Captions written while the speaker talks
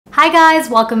Hi guys,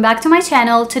 welcome back to my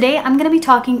channel. Today I'm going to be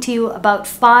talking to you about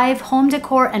 5 home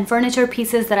decor and furniture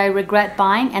pieces that I regret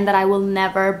buying and that I will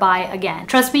never buy again.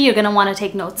 Trust me, you're going to want to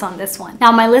take notes on this one.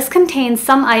 Now my list contains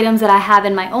some items that I have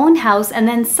in my own house and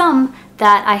then some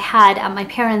that I had at my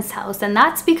parents' house, and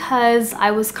that's because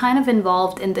I was kind of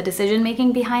involved in the decision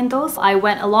making behind those. I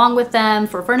went along with them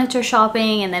for furniture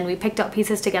shopping and then we picked up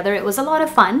pieces together. It was a lot of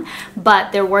fun,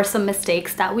 but there were some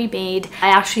mistakes that we made. I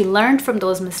actually learned from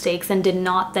those mistakes and did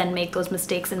not then make those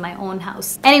mistakes in my own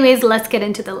house. Anyways, let's get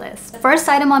into the list. The first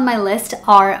item on my list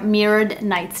are mirrored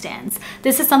nightstands.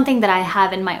 This is something that I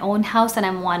have in my own house and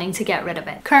I'm wanting to get rid of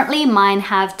it. Currently mine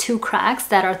have 2 cracks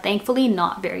that are thankfully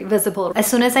not very visible. As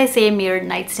soon as I say mirrored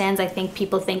nightstands, I think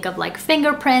people think of like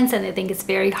fingerprints and they think it's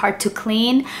very hard to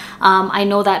clean. I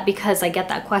know that because I get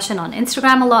that question on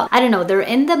Instagram a lot. I don't know, they're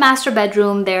in the master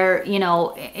bedroom. They're, you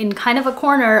know, in kind of a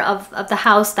corner of the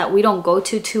house that we don't go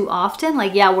to too often.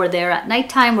 Like, yeah, we're there at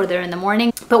nighttime, we're there in the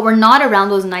morning, but we're not around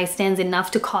those nightstands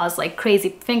enough to cause like crazy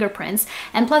fingerprints.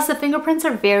 And plus the fingerprints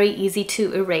are very easy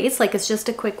to erase. Like, it's just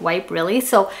a quick wipe really.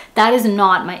 So that is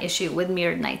not my issue with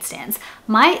mirrored nightstands.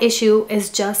 My issue is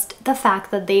just the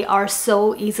fact that they are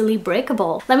so easily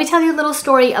breakable. Let me tell you a little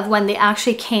story of when they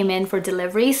actually came in for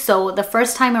delivery. So the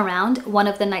first time around, one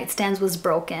of the nightstands was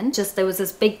broken. Just there was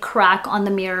this big crack on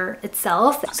the mirror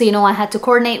itself. So, you know, I had to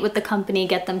coordinate with the company,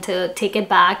 get them to take it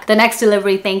back. The next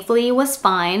delivery thankfully was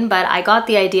fine, but I got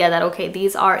the idea that, okay,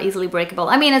 these are easily breakable.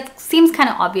 I mean, it seems kind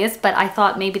of obvious, but I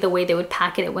thought maybe the way they would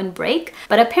pack it, it wouldn't break.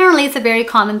 But apparently it's a very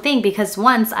common thing, because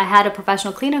once I had a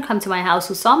professional cleaner come to my house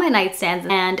who saw my nightstands,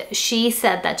 and she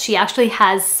said that she actually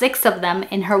has 6 of them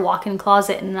in her walk-in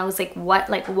closet. And I was like, what?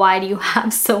 Like, why do you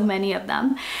have so many of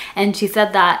them? And she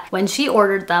said that when she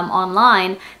ordered them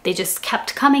online, they just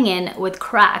kept coming in with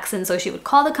cracks. And so she would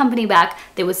call the company back,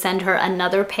 they would send her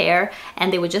another pair,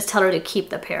 and they would just tell her to keep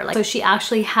the pair. Like, so she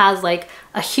actually has like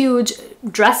a huge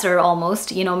dresser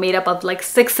almost, you know, made up of like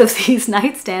 6 of these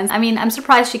nightstands. I mean, I'm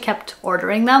surprised she kept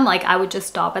ordering them. Like, I would just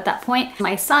stop at that point.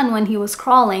 My son, when he was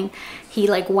crawling, he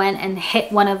like went and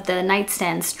hit one of the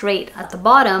nightstands straight at the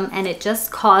bottom, and it just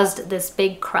caused this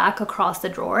big crack across the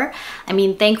drawer. I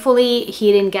mean, thankfully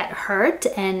he didn't get hurt,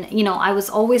 and you know, I was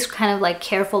always kind of like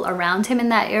careful around him in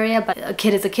that area, but a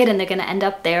kid is a kid and they're gonna end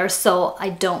up there, so I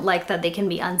don't like that they can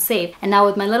be unsafe. And now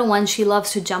with my little one, she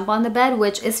loves to jump on the bed,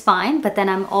 which is fine, but then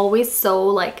I'm always so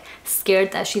like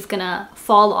scared that she's gonna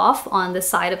fall off on the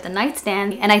side of the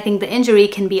nightstand, and I think the injury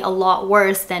can be a lot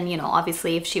worse than, you know,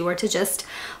 obviously if she were to just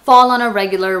fall on a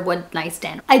regular wood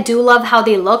nightstand. I do love how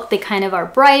they look. They kind of are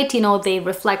bright, you know, they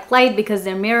reflect light because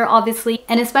they're mirror obviously,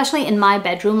 and especially in my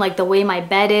bedroom, like the way my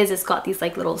bed is, it's got these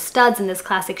like little studs in this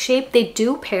classic shape. They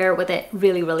do pair with it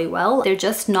really, really well. They're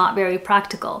just not very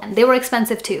practical, and they were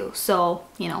expensive too, so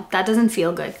you know, that doesn't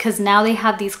feel good, because now they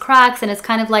have these cracks and it's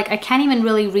kind of like I can't even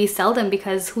really resell them,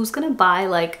 because who's gonna buy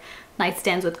like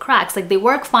nightstands with cracks? Like, they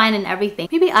work fine and everything.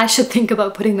 Maybe I should think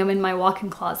about putting them in my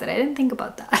walk-in closet. I didn't think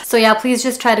about that. So yeah, please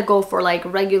just try to go for like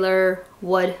regular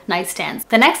wood nightstands.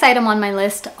 The next item on my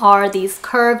list are these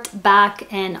curved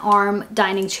back and arm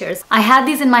dining chairs. I had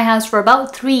these in my house for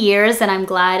about 3 years and I'm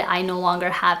glad I no longer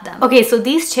have them. Okay, so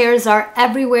these chairs are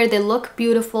everywhere. They look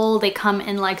beautiful. They come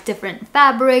in like different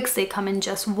fabrics. They come in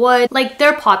just wood. Like,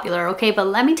 they're popular, okay? But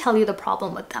let me tell you the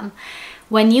problem with them.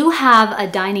 When you have a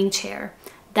dining chair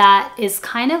that is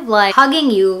kind of like hugging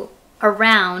you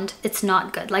around, it's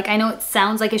not good. Like, I know it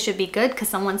sounds like it should be good because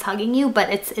someone's hugging you, but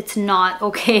it's not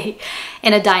okay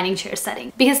in a dining chair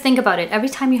setting. Because think about it, every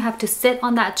time you have to sit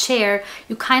on that chair,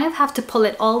 you kind of have to pull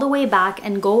it all the way back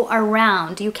and go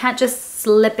around. You can't just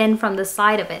slip in from the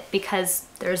side of it because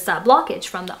there's that blockage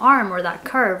from the arm or that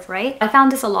curve, right? I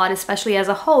found this a lot, especially as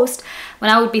a host, when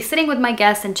I would be sitting with my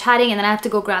guests and chatting and then I have to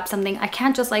go grab something. I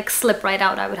can't just like slip right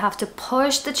out. I would have to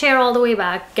push the chair all the way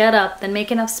back, get up, then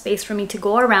make enough space for me to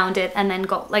go around it and then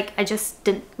go. Like, I just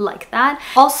didn't like that.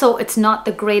 Also, it's not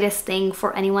the greatest thing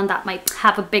for anyone that might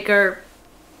have a bigger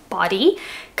body,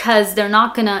 because they're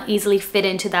not gonna easily fit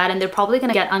into that and they're probably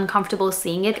gonna get uncomfortable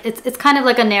seeing it. It's kind of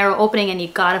like a narrow opening and you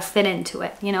gotta fit into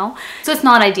it, you know? So it's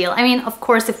not ideal. I mean, of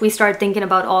course, if we start thinking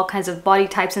about all kinds of body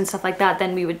types and stuff like that,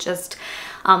 then we would just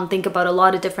think about a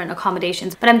lot of different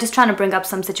accommodations, but I'm just trying to bring up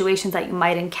some situations that you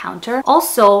might encounter.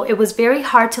 Also, it was very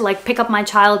hard to like pick up my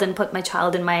child and put my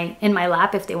child in my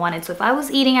lap if they wanted. So if I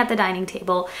was eating at the dining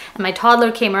table and my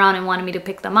toddler came around and wanted me to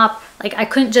pick them up, like, I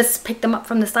couldn't just pick them up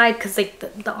from the side because like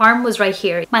the arm was right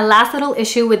here. My last little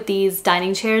issue with these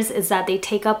dining chairs is that they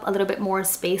take up a little bit more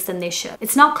space than they should.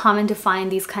 It's not common to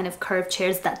find these kind of curved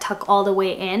chairs that tuck all the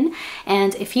way in,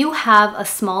 and if you have a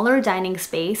smaller dining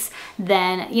space,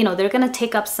 then you know they're gonna take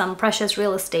take up some precious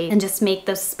real estate and just make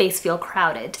the space feel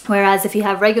crowded. Whereas if you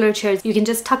have regular chairs, you can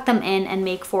just tuck them in and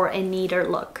make for a neater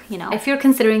look, you know. If you're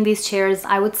considering these chairs,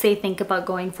 I would say think about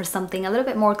going for something a little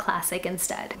bit more classic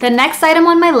instead. The next item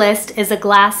on my list is a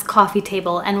glass coffee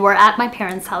table, and we're at my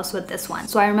parents' house with this one.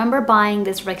 So I remember buying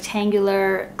this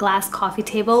rectangular glass coffee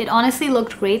table. It honestly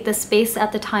looked great. The space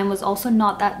at the time was also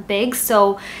not that big,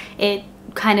 so it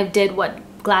kind of did what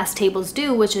glass tables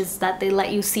do, which is that they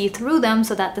let you see through them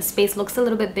so that the space looks a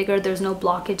little bit bigger. There's no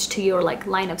blockage to your like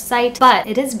line of sight, but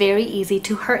it is very easy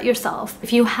to hurt yourself.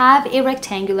 If you have a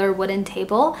rectangular wooden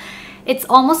table, it's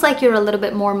almost like you're a little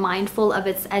bit more mindful of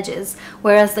its edges,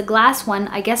 whereas the glass one,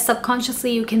 I guess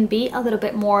subconsciously you can be a little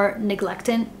bit more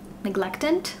neglectant?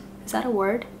 Is that a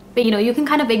word? But you know, you can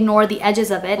kind of ignore the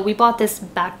edges of it. We bought this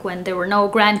back when there were no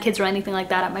grandkids or anything like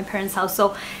that at my parents' house,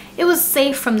 so it was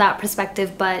safe from that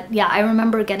perspective. But yeah, I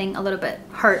remember getting a little bit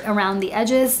hurt around the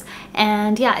edges,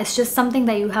 and yeah, it's just something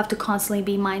that you have to constantly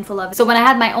be mindful of. So when I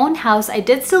had my own house, I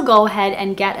did still go ahead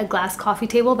and get a glass coffee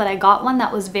table, but I got one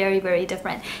that was very, very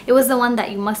different. It was the one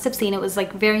that you must have seen. It was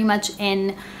like very much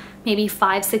in maybe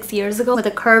 5-6 years ago, with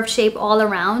a curved shape all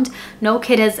around. No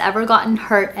kid has ever gotten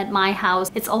hurt at my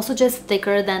house. It's also just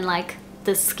thicker than like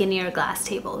the skinnier glass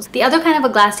tables. The other kind of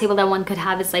a glass table that one could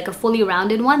have is like a fully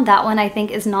rounded one. That one I think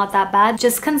is not that bad,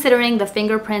 just considering the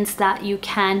fingerprints that you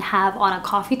can have on a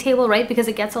coffee table, right? Because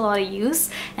it gets a lot of use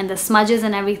and the smudges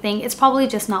and everything, it's probably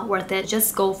just not worth it.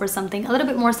 Just go for something a little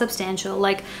bit more substantial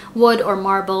like wood or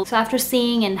marble. So after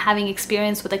seeing and having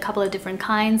experience with a couple of different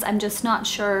kinds, I'm just not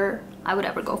sure I would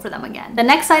ever go for them again. The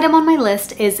next item on my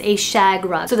list is a shag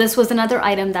rug. So this was another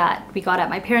item that we got at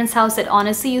my parents' house. It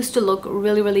honestly used to look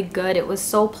really, really good. It was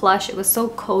so plush, it was so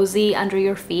cozy under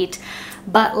your feet,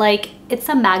 but like it's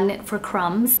a magnet for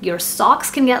crumbs. Your socks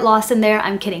can get lost in there.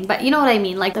 I'm kidding, but you know what I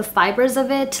mean. Like the fibers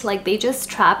of it, like they just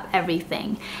trap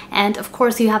everything. And of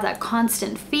course you have that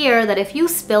constant fear that if you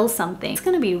spill something, it's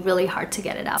gonna be really hard to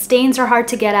get it out. Stains are hard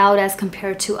to get out as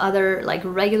compared to other like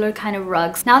regular kind of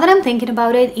rugs. Now that I'm thinking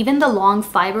about it, even the long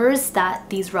fibers that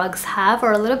these rugs have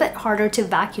are a little bit harder to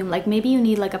vacuum. Like maybe you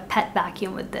need like a pet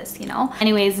vacuum with this, you know?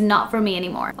 Anyways, not for me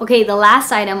anymore. Okay, the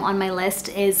last item on my list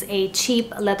is a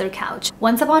cheap leather couch.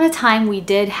 Once upon a time, we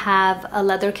did have a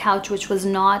leather couch which was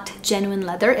not genuine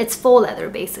leather. It's faux leather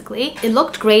basically. It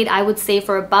looked great, I would say,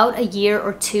 for about a year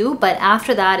or two, but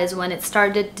after that is when it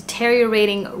started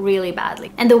deteriorating really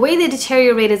badly. And the way they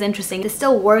deteriorate is interesting. They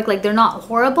still work, like they're not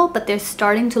horrible, but they're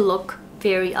starting to look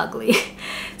very ugly.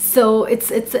 So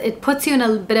it puts you in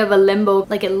a bit of a limbo.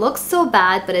 Like it looks so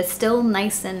bad, but it's still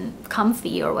nice and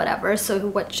comfy or whatever. So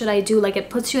what should I do? Like it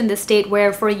puts you in this state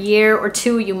where for a year or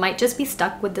two, you might just be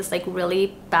stuck with this like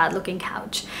really bad looking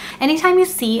couch. Anytime you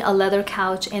see a leather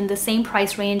couch in the same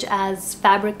price range as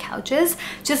fabric couches,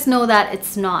 just know that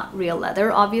it's not real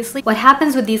leather, obviously. What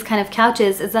happens with these kind of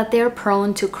couches is that they're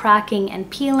prone to cracking and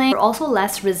peeling. They're also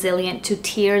less resilient to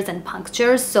tears and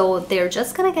punctures, so they're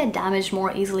just gonna get damaged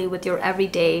more easily with your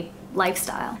everyday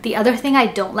lifestyle. The other thing I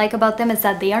don't like about them is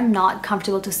that they are not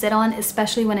comfortable to sit on,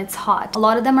 especially when it's hot. A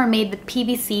lot of them are made with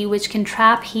PVC, which can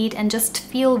trap heat and just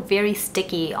feel very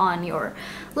sticky on your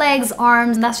legs,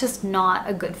 arms, and that's just not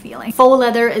a good feeling. Faux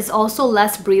leather is also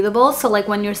less breathable, so like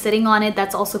when you're sitting on it,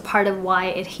 that's also part of why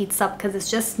it heats up, because it's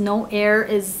just no air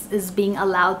is being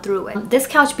allowed through it. This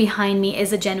couch behind me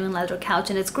is a genuine leather couch,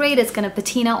 and it's great. It's gonna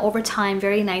patina over time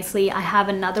very nicely. I have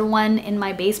another one in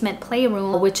my basement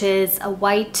playroom, which is a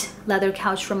white leather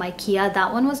couch from IKEA.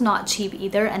 That one was not cheap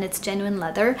either, and it's genuine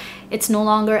leather. It's no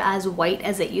longer as white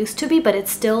as it used to be, but it's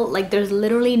still like there's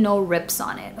literally no rips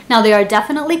on it. Now they are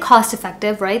definitely cost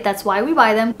effective, right? That's why we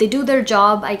buy them. They do their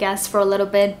job, I guess, for a little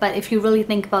bit, but if you really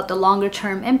think about the longer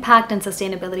term impact and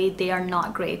sustainability, they are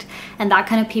not great. And that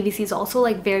kind of PVC is also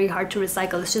like very hard to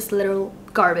recycle. It's just literal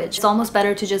garbage. It's almost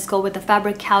better to just go with a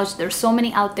fabric couch. There's so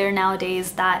many out there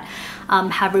nowadays that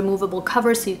have removable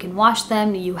covers so you can wash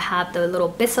them. You have the little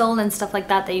Bissell and stuff like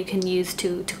that that you can use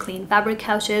to clean fabric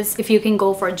couches. If you can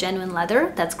go for a genuine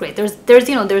leather, that's great. There's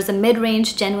you know, there's a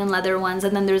mid-range genuine leather ones,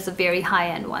 and then there's the very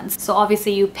high-end ones. So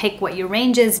obviously you pick what your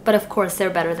range is, but of course they're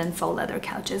better than faux leather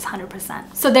couches,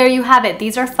 100%. So there you have it.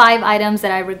 These are 5 items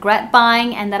that I regret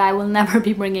buying and that I will never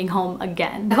be bringing home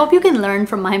again. I hope you can learn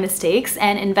from my mistakes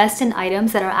and invest in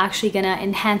items that are actually gonna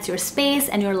enhance your space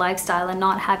and your lifestyle and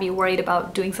not have you worried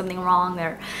about doing something wrong,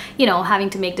 or you know, having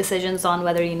to make decisions on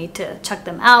whether you need to chuck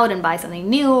them out and buy something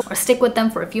new or stick with them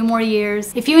for a few more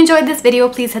years. If you enjoyed this video,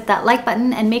 please hit that like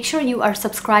button and make sure you are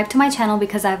subscribed to my channel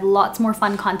because I have lots more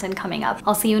fun content coming up.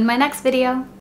 I'll see you in my next video.